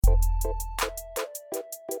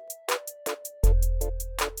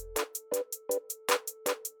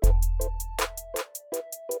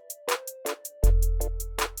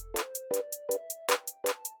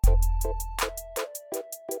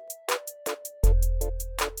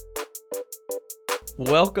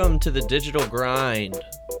Welcome to the Digital Grind,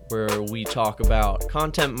 where we talk about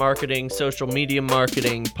content marketing, social media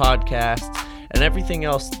marketing, podcasts, and everything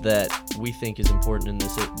else that we think is important in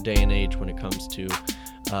this day and age when it comes to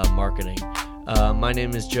marketing. My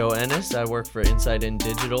name is Joe Ennis. I work for Insight In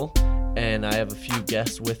Digital, and I have a few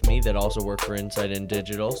guests with me that also work for Insight In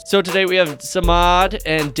Digital. So today we have Samad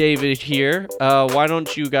and David here. Why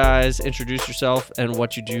don't you guys introduce yourself and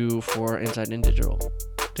what you do for Insight In Digital?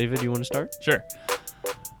 David, you want to start? Sure.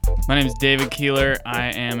 My name is David Keeler.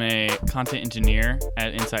 I am a content engineer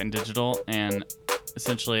at Insight In Digital, and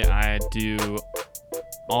essentially I do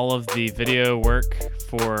all of the video work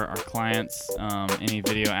for our clients, any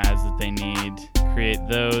video ads that they need, create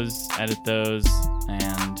those, edit those,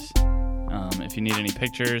 and if you need any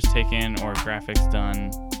pictures taken or graphics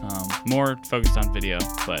done, more focused on video,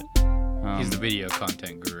 but he's the video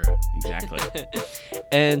content guru. Exactly.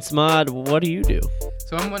 And Samad, what do you do?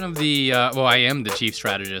 So I'm one of the, I am the chief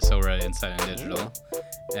strategist over at Insight In Digital,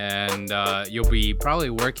 and you'll be probably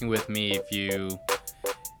working with me if you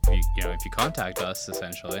contact us,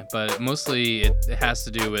 essentially. But mostly it has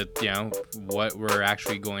to do with, what we're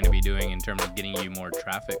actually going to be doing in terms of getting you more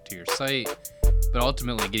traffic to your site, but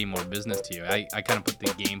ultimately getting more business to you. I kind of put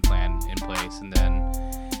the game plan in place, and then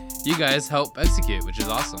you guys help execute, which is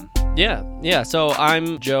awesome. Yeah. So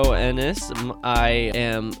I'm Joe Ennis. I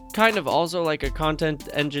am kind of also like a content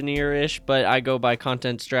engineer-ish, but I go by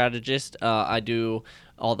content strategist. I do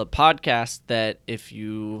all the podcasts that if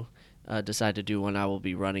you decide to do one, I will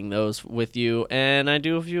be running those with you. And I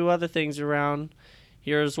do a few other things around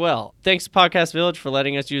here as well. Thanks to Podcast Village for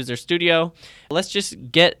letting us use their studio. Let's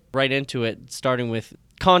just get right into it, starting with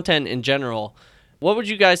content in general. What would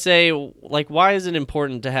you guys say, why is it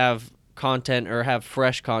important to have content or have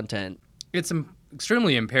fresh content? It's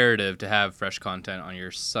extremely imperative to have fresh content on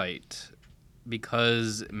your site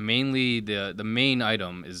because mainly the main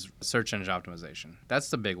item is search engine optimization. That's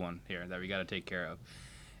the big one here that we got to take care of.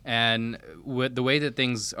 And with the way that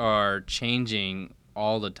things are changing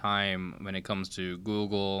all the time when it comes to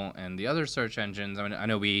Google and the other search engines, I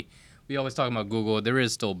know we always talk about Google. There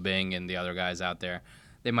is still Bing and the other guys out there.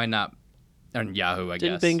 They might not. And Yahoo, I guess.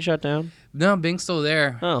 Didn't Bing shut down? No, Bing's still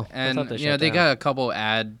there. Oh, and I thought they shut they down. got a couple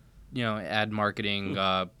ad marketing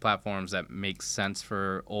platforms that make sense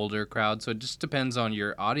for older crowds. So it just depends on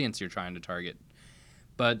your audience you're trying to target.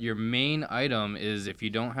 But your main item is if you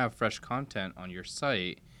don't have fresh content on your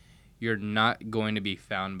site, you're not going to be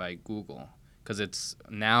found by Google because it's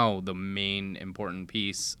now the main important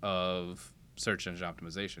piece of search engine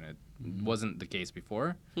optimization. It wasn't the case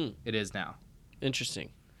before. It is now. Interesting.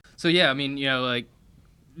 So yeah,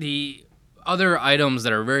 the other items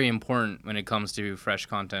that are very important when it comes to fresh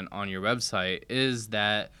content on your website is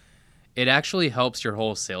that it actually helps your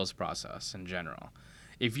whole sales process in general.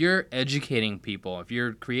 If you're educating people, if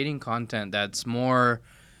you're creating content that's more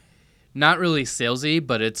not really salesy,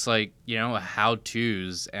 but it's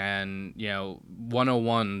how-tos and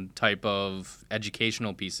 101 type of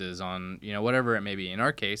educational pieces on whatever it may be. In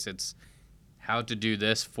our case, it's how to do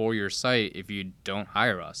this for your site if you don't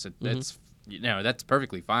hire us. That's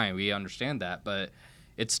perfectly fine. We understand that, but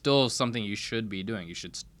it's still something you should be doing. You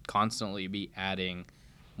should constantly be adding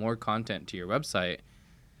more content to your website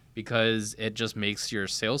because it just makes your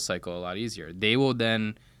sales cycle a lot easier. They will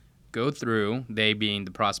then go through, they being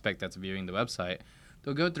the prospect that's viewing the website,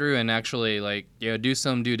 they'll go through and actually do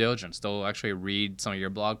some due diligence. They'll actually read some of your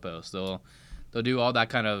blog posts. They'll do all that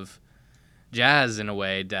kind of jazz in a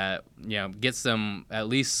way that gets them at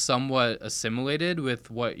least somewhat assimilated with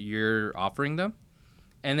what you're offering them.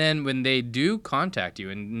 And then when they do contact you,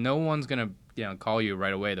 and no one's gonna call you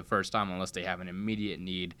right away the first time unless they have an immediate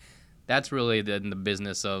need, that's really then the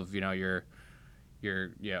business of your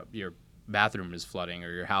bathroom is flooding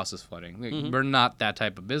or your house is flooding. We're not that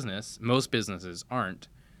type of business. Most businesses aren't,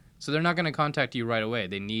 so they're not going to contact you right away.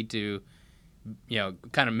 They need to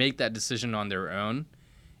kind of make that decision on their own.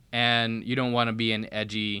 And you don't want to be an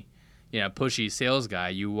edgy, pushy sales guy.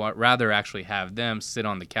 You rather actually have them sit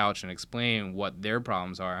on the couch and explain what their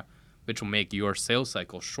problems are, which will make your sales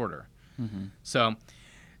cycle shorter. So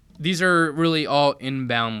these are really all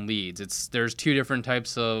inbound leads. There's two different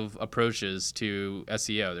types of approaches to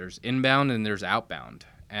SEO. There's inbound and there's outbound.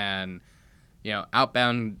 And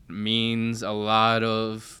outbound means a lot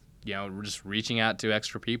of just reaching out to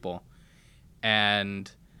extra people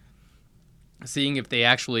and seeing if they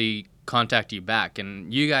actually contact you back.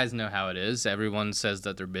 And you guys know how it is. Everyone says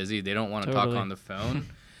that they're busy. They don't want to talk Totally. on the phone.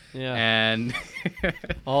 Yeah. And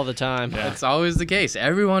All the time. Yeah. it's always the case.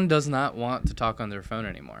 Everyone does not want to talk on their phone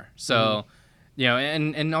anymore. So, you know,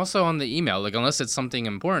 and also on the email, like unless it's something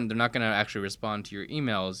important, they're not going to actually respond to your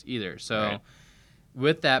emails either. So, Right.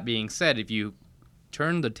 with that being said, if you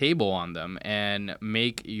turn the table on them and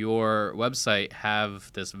make your website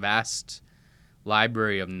have this vast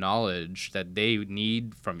library of knowledge that they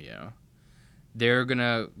need from you, they're going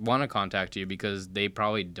to want to contact you because they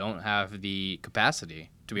probably don't have the capacity,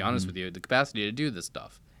 to be honest with you, the capacity to do this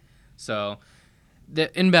stuff. So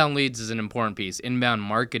the inbound leads is an important piece. Inbound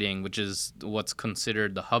marketing, which is what's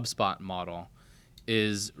considered the HubSpot model,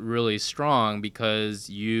 is really strong because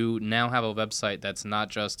you now have a website that's not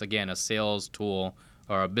just, again, a sales tool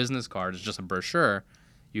or a business card. It's just a brochure.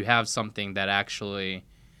 You have something that actually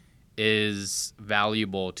is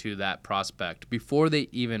valuable to that prospect before they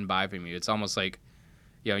even buy from you. It's almost like,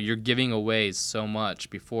 you know, you're giving away so much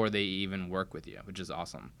before they even work with you, which is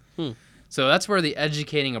awesome. So that's where the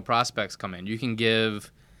educating of prospects come in. You can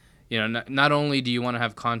give, you know, not only do you want to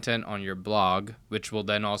have content on your blog, which will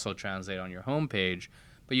then also translate on your homepage,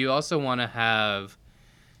 but you also want to have,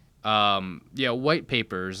 you know, white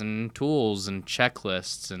papers and tools and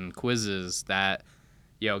checklists and quizzes that,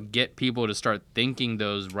 you know, get people to start thinking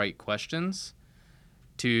those right questions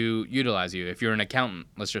to utilize you. If you're an accountant,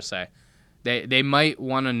 let's just say, they might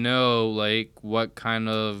want to know like what kind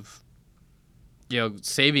of, you know,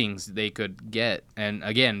 savings they could get. And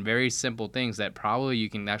again, very simple things that probably you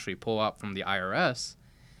can actually pull up from the IRS.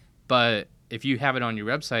 But if you have it on your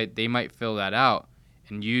website, they might fill that out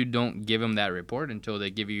and you don't give them that report until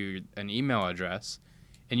they give you an email address.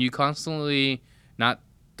 And you constantly not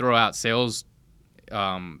throw out sales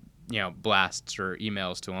you know, blasts or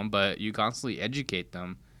emails to them, but you constantly educate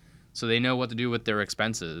them so they know what to do with their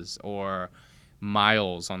expenses or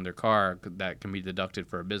miles on their car that can be deducted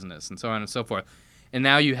for a business and so on and so forth. And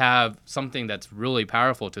now you have something that's really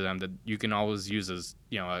powerful to them that you can always use as,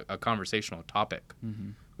 you know, a conversational topic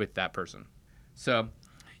with that person. So,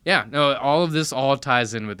 yeah, no, all of this all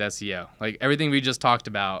ties in with SEO. Like everything we just talked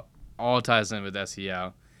about all ties in with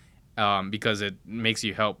SEO. Because it makes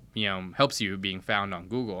you helps you being found on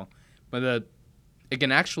Google, but it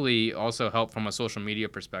can actually also help from a social media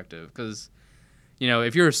perspective. Because, you know,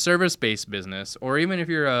 if you're a service-based business or even if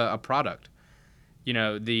you're a product, you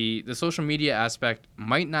know, the social media aspect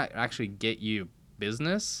might not actually get you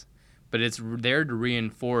business, but it's there to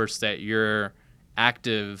reinforce that you're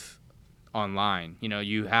active online. You know,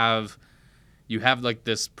 you have like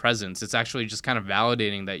this presence. It's actually just kind of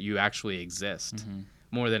validating that you actually exist.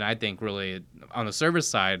 More than I think really on the service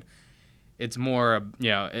side, it's more, you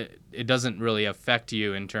know, it doesn't really affect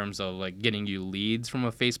you in terms of like getting you leads from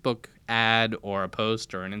a Facebook ad or a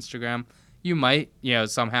post or an Instagram. You might, you know,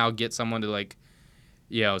 somehow get someone to like,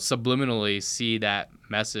 you know, subliminally see that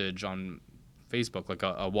message on Facebook, like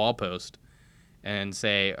a wall post, and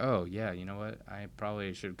say, oh yeah, you know what, I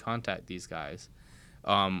probably should contact these guys.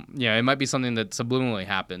 You know, it might be something that subliminally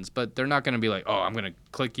happens, but they're not going to be like, oh, I'm going to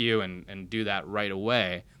click you and do that right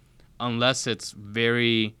away, unless it's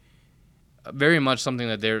very, very much something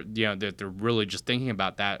that they're really just thinking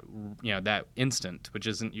about that, you know, that instant, which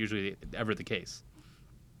isn't usually ever the case.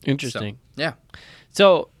 Interesting. So, yeah.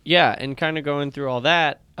 So, yeah, and kind of going through all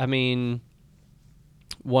that, I mean,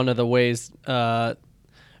 one of the ways that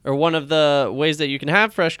you can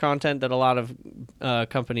have fresh content that a lot of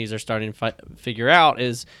companies are starting to figure out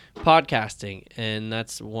is podcasting. And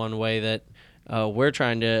that's one way that we're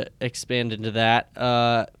trying to expand into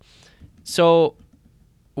that. So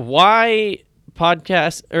why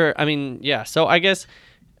podcast? So I guess,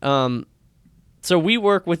 so we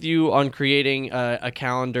work with you on creating a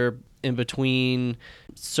calendar in between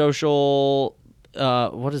social,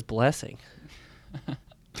 what is blessing?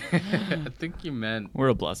 I think you meant We're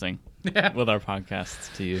a blessing with our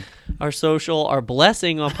podcasts to you. Our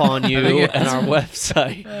blessing upon you and our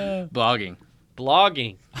website. blogging.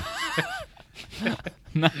 Blogging.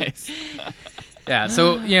 Nice. Yeah,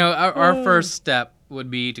 so, you know, our first step would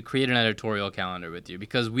be to create an editorial calendar with you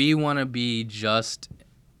because we want to be just,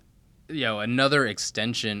 you know, another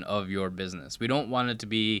extension of your business. We don't want it to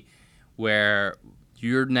be where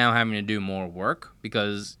you're now having to do more work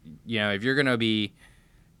because, you know, if you're going to be,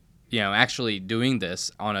 you know, actually doing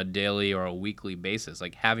this on a daily or a weekly basis,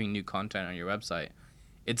 like having new content on your website,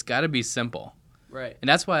 it's got to be simple. Right. And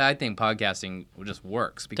that's why I think podcasting just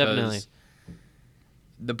works because Definitely.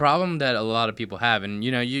 the problem that a lot of people have, and,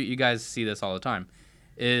 you know, you guys see this all the time,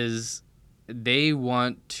 is they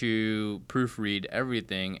want to proofread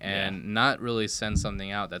everything and not really send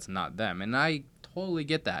something out that's not them. And I totally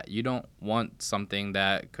get that. You don't want something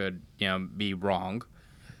that could, be wrong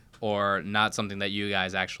or not something that you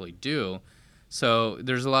guys actually do. So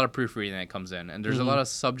there's a lot of proofreading that comes in, and there's a lot of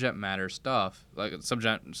subject matter stuff, like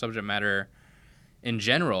subject matter in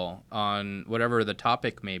general on whatever the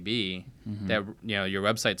topic may be that your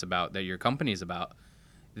website's about, that your company's about,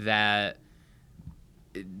 that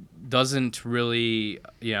it doesn't really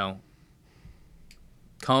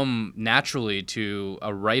come naturally to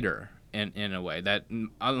a writer in a way, that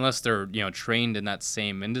unless they're trained in that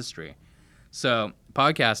same industry. So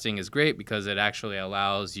podcasting is great because it actually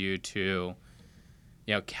allows you to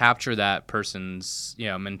capture that person's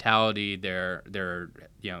mentality, their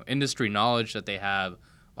industry knowledge that they have,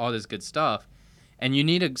 all this good stuff. And you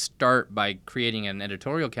need to start by creating an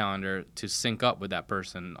editorial calendar to sync up with that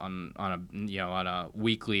person on a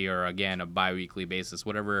weekly or, again, a bi-weekly basis,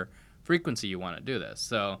 whatever frequency you want to do this.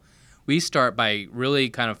 So we start by really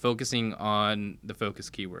kind of focusing on the focus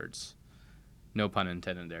keywords. No pun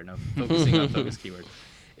intended there. No, focusing on focus keywords.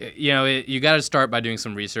 You got to start by doing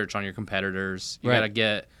some research on your competitors. You got to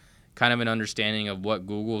get kind of an understanding of what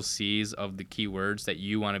Google sees of the keywords that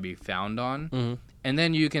you want to be found on. And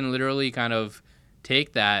then you can literally kind of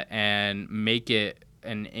take that and make it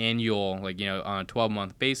an annual, on a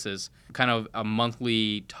 12-month basis, kind of a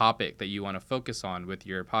monthly topic that you want to focus on with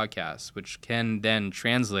your podcast, which can then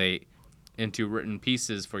translate into written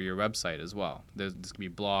pieces for your website as well. This could be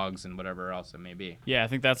blogs and whatever else it may be. Yeah, I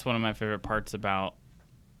think that's one of my favorite parts about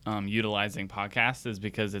utilizing podcasts, is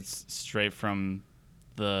because it's straight from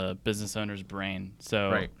the business owner's brain.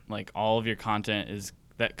 So like all of your content is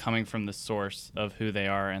that coming from the source of who they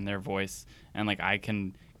are and their voice. And like I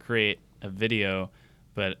can create a video,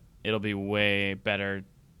 but it'll be way better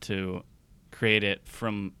to create it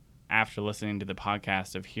from after listening to the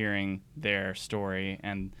podcast, of hearing their story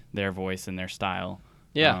and their voice and their style.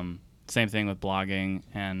 Yeah. Same thing with blogging,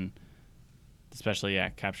 and especially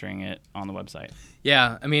capturing it on the website.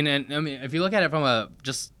 Yeah, I mean, if you look at it from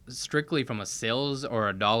just strictly from a sales or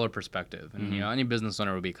a dollar perspective, and any business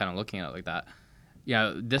owner would be kind of looking at it like that.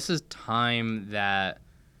 This is time that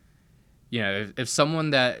if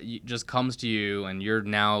someone that just comes to you and you're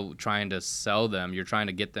now trying to sell them, you're trying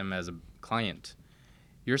to get them as a client,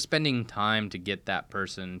 you're spending time to get that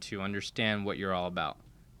person to understand what you're all about.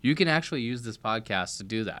 You can actually use this podcast to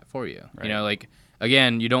do that for you. Right.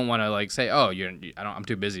 Again, you don't want to say, "Oh, I'm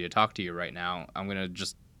too busy to talk to you right now. I'm going to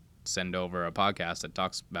just send over a podcast that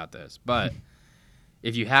talks about this." But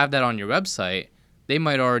if you have that on your website, they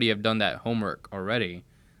might already have done that homework already.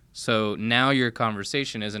 So now your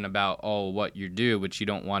conversation isn't about what you do, which you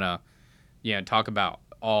don't want to talk about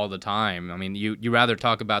all the time. I mean, you rather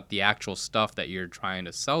talk about the actual stuff that you're trying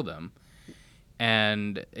to sell them.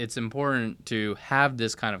 And it's important to have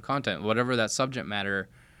this kind of content, whatever that subject matter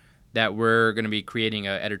that we're going to be creating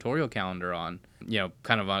an editorial calendar on,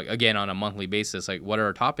 kind of again on a monthly basis, like what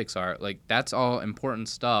our topics are. Like that's all important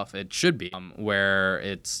stuff. It should be where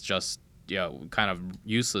it's just kind of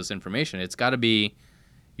useless information. It's got to be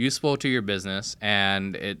useful to your business,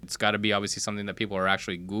 and it's got to be obviously something that people are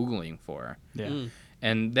actually Googling for. Yeah.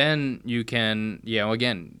 And then you can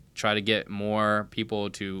again try to get more people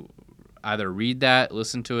to either read that,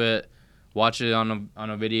 listen to it, watch it on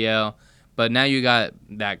a video. But now you got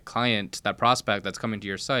that client, that prospect that's coming to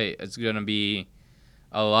your site. It's going to be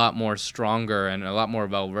a lot more stronger and a lot more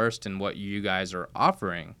well-versed in what you guys are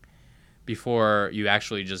offering before you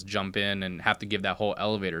actually just jump in and have to give that whole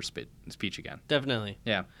elevator speech again. Definitely.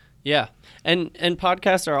 Yeah. Yeah. And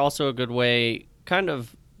podcasts are also a good way, kind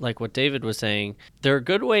of like what David was saying. They're a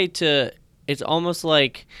good way to, it's almost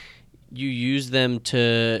like you use them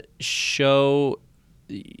to show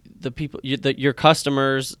the people, your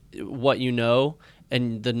customers, what you know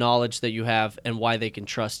and the knowledge that you have and why they can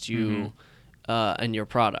trust you and your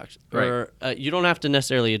product. Right. Or you don't have to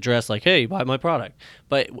necessarily address like, hey, buy my product.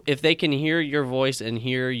 But if they can hear your voice and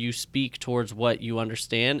hear you speak towards what you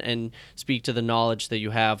understand and speak to the knowledge that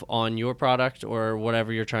you have on your product or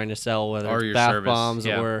whatever you're trying to sell, whether Or it's your bath service, bombs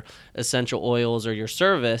yeah. or essential oils or your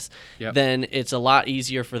service, Yep. then it's a lot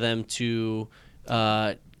easier for them to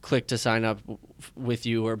click to sign up with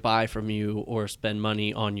you or buy from you or spend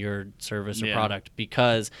money on your service or Yeah. product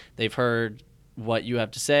because they've heard what you have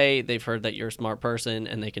to say, they've heard that you're a smart person,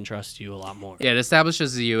 and they can trust you a lot more. Yeah, it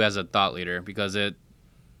establishes you as a thought leader because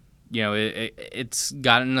it's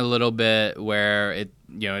gotten a little bit where it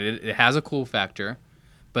has a cool factor,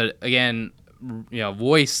 but again,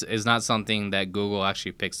 voice is not something that Google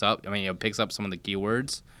actually picks up. I mean, it picks up some of the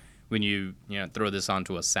keywords when you throw this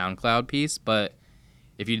onto a SoundCloud piece, but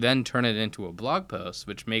if you then turn it into a blog post,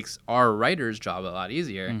 which makes our writer's job a lot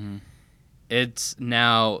easier, it's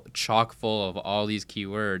now chock full of all these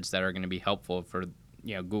keywords that are going to be helpful for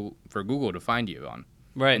Google to find you on.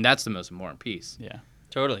 Right. And that's the most important piece. Yeah.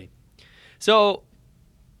 Totally. So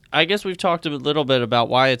I guess we've talked a little bit about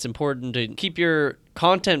why it's important to keep your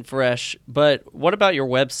content fresh, but what about your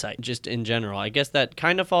website just in general? I guess that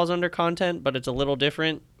kind of falls under content, but it's a little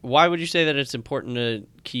different. Why would you say that it's important to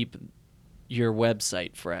keep your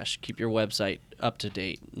website fresh, keep your website up to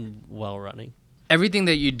date and well running? Everything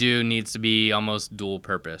that you do needs to be almost dual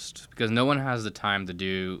purposed, because no one has the time to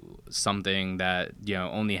do something that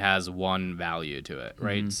only has one value to it,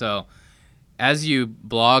 right? So as you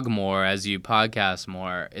blog more, as you podcast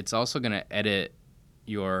more, it's also going to edit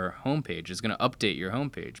your homepage. It's going to update your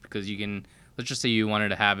homepage, because you can, let's just say you wanted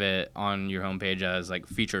to have it on your homepage as like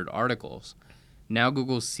featured articles. Now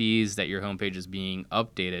Google sees that your homepage is being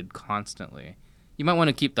updated constantly. You might want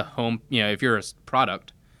to keep the home, if you're a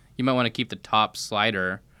product, you might want to keep the top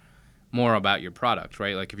slider more about your product,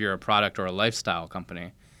 right? Like if you're a product or a lifestyle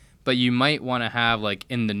company. But you might want to have like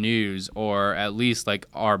in the news, or at least like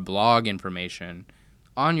our blog information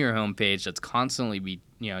on your homepage that's constantly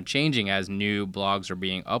changing as new blogs are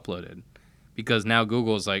being uploaded. Because now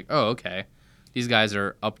Google's like, oh, okay, these guys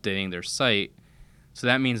are updating their site, so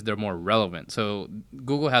that means they're more relevant. So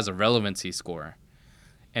Google has a relevancy score.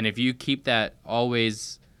 And if you keep that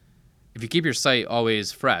always, if you keep your site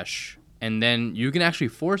always fresh, and then you can actually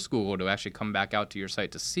force Google to actually come back out to your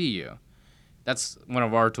site to see you. That's one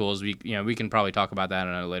of our tools. We can probably talk about that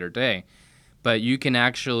on a later day. But you can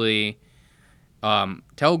actually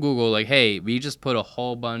tell Google, like, hey, we just put a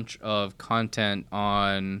whole bunch of content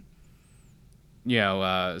on,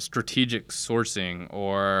 strategic sourcing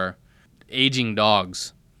or aging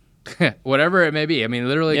dogs, whatever it may be. I mean,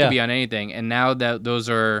 literally it could be on anything. And now that those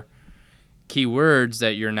are keywords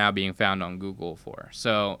that you're now being found on Google for.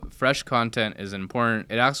 So fresh content is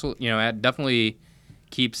important. It also, it definitely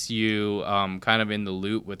keeps you kind of in the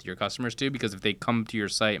loop with your customers too, because if they come to your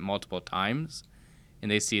site multiple times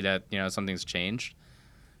and they see that, something's changed,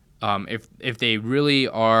 if they really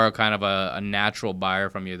are kind of a natural buyer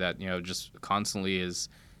from you that, just constantly is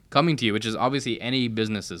coming to you, which is obviously any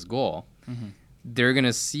business's goal, they're going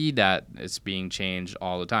to see that it's being changed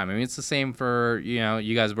all the time. I mean, it's the same for,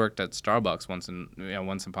 you guys worked at Starbucks once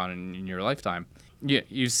upon in your lifetime.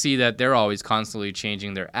 You see that they're always constantly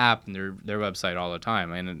changing their app and their website all the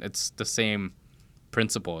time. And it's the same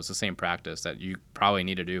principle. It's the same practice that you probably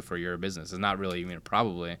need to do for your business. It's not really even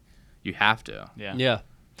probably. You have to.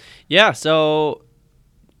 Yeah. So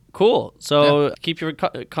cool. So keep your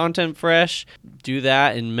content fresh. Do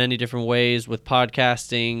that in many different ways, with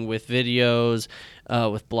podcasting, with videos,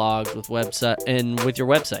 with blogs, with website, and with your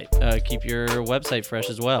website. Keep your website fresh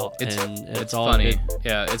as well. It's all funny. good.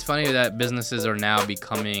 Yeah, it's funny that businesses are now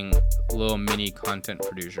becoming little mini content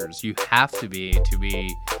producers. You have to be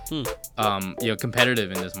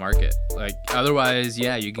competitive in this market. Like otherwise,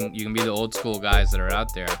 you can be the old school guys that are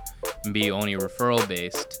out there and be only referral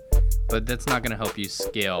based. But that's not going to help you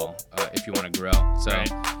scale if you want to grow. So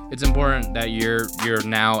it's important that you're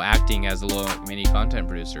now acting as a little mini content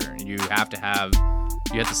producer. You have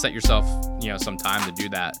to set yourself some time to do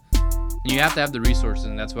that. And you have to have the resources,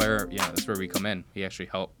 and that's where we come in. We actually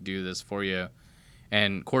help do this for you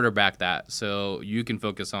and quarterback that, so you can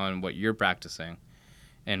focus on what you're practicing,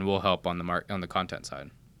 and we'll help on the content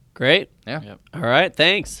side. Great. Yeah. All right.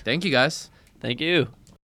 Thanks. Thank you guys. Thank you.